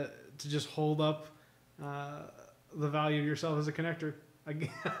to just hold up the value of yourself as a connector. I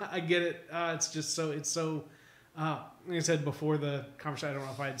get it. It's so. Like I said before the conversation, I don't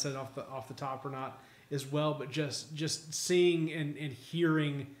know if I had said it off the top or not as well, but just seeing and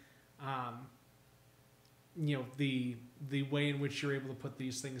hearing the way in which you're able to put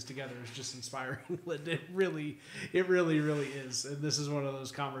these things together is just inspiring. It really is. And this is one of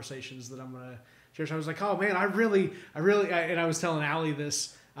those conversations that I'm gonna share. So I was like, oh man, I was telling Allie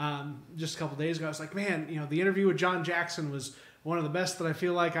this just a couple days ago. I was like, man, the interview with John Jackson was one of the best that I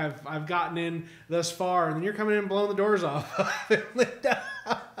feel like I've gotten in thus far. And then you're coming in and blowing the doors off.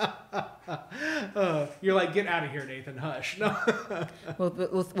 You're like, get out of here, Nathan. Hush. No.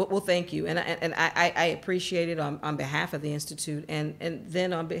 Well, thank you, and I appreciate it on behalf of the Institute, and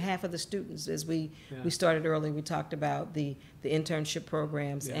then on behalf of the students. As we started earlier, we talked about the internship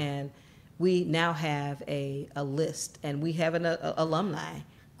programs, and we now have a list, and we have an alumni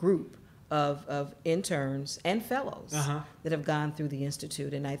group of interns and fellows that have gone through the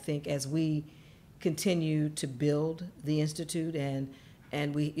Institute, and I think as we continue to build the Institute and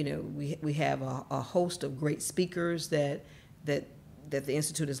we have a host of great speakers that the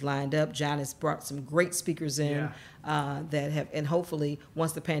Institute has lined up. John has brought some great speakers in that have, and hopefully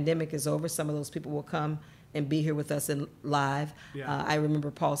once the pandemic is over, some of those people will come and be here with us in live. I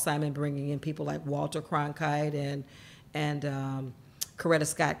remember Paul Simon bringing in people like Walter Cronkite and Coretta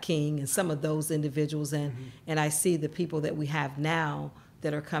Scott King and some of those individuals, and I see the people that we have now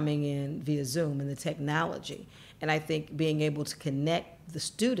that are coming in via Zoom and the technology. And I think being able to connect the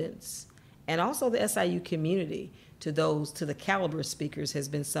students and also the SIU community to the caliber speakers has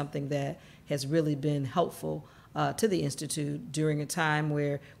been something that has really been helpful to the Institute during a time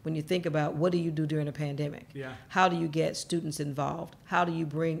where, when you think about what do you do during a pandemic? How do you get students involved? How do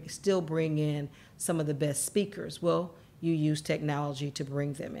you still bring in some of the best speakers? Well, you use technology to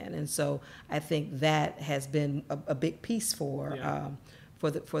bring them in. And so I think that has been a big piece for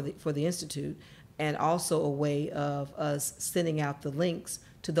the Institute, and also a way of us sending out the links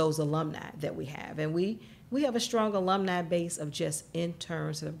to those alumni that we have. And we have a strong alumni base of just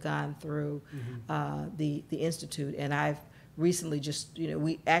interns that have gone through the Institute. And I've recently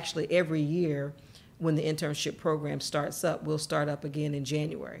we actually every year when the internship program starts up, we'll start up again in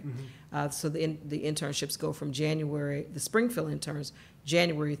January. So the internships go from January, the Springfield interns,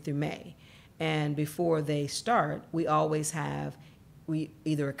 January through May. And before they start, we always have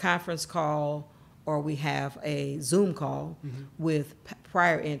either a conference call or we have a Zoom call with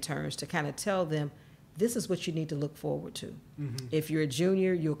prior interns to kind of tell them, this is what you need to look forward to. If you're a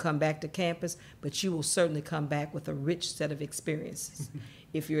junior, you'll come back to campus, but you will certainly come back with a rich set of experiences.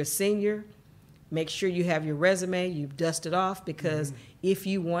 If you're a senior, make sure you have your resume, you've dusted off, because if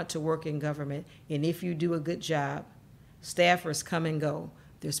you want to work in government and if you do a good job, staffers come and go,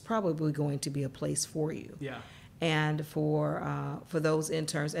 there's probably going to be a place for you. And for those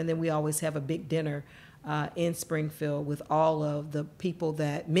interns. And then we always have a big dinner in Springfield with all of the people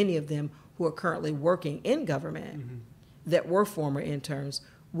many of them who are currently working in government that were former interns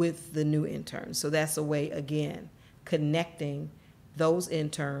with the new interns. So that's a way, again, connecting those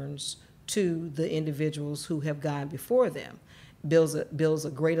interns to the individuals who have gone before them. Builds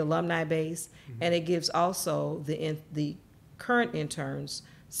a great alumni base, and it gives also the current interns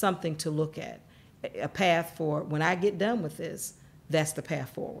something to look at. A path for when I get done with this, that's the path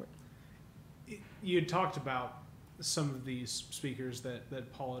forward. You had talked about some of these speakers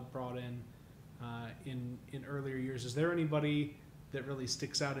that Paul had brought in earlier years. Is there anybody that really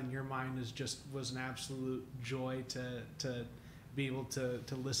sticks out in your mind as was an absolute joy to be able to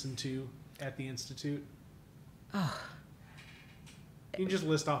listen to at the Institute? Oh, you can just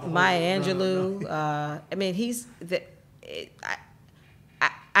list off Maya Angelou. I mean,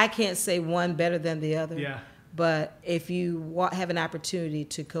 I can't say one better than the other. But if you have an opportunity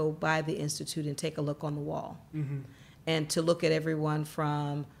to go by the Institute and take a look on the wall, and to look at everyone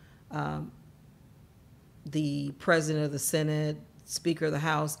from the President of the Senate, Speaker of the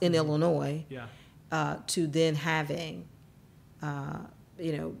House in Illinois, to then having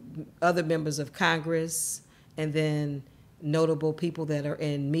other members of Congress, and then notable people that are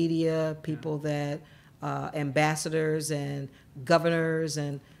in media, people that ambassadors and governors,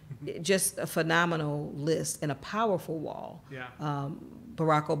 and just a phenomenal list and a powerful wall.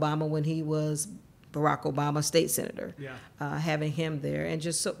 Barack Obama, when he was Barack Obama state senator, having him there, and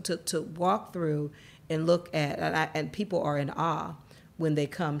just to walk through and look at, and people are in awe when they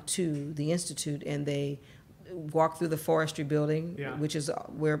come to the Institute and they walk through the forestry building, which is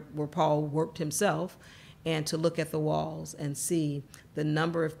where Paul worked himself, and to look at the walls and see the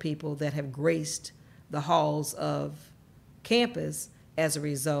number of people that have graced the halls of campus as a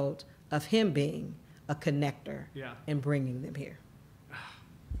result of him being a connector and bringing them here.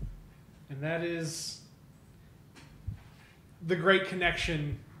 And that is the great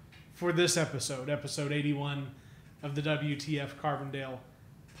connection for this episode 81 of the WTF Carbondale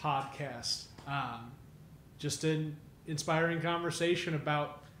podcast. just an inspiring conversation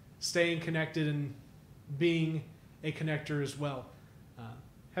about staying connected and being a connector as well.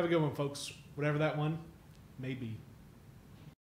 Have a good one, folks, whatever that one may be.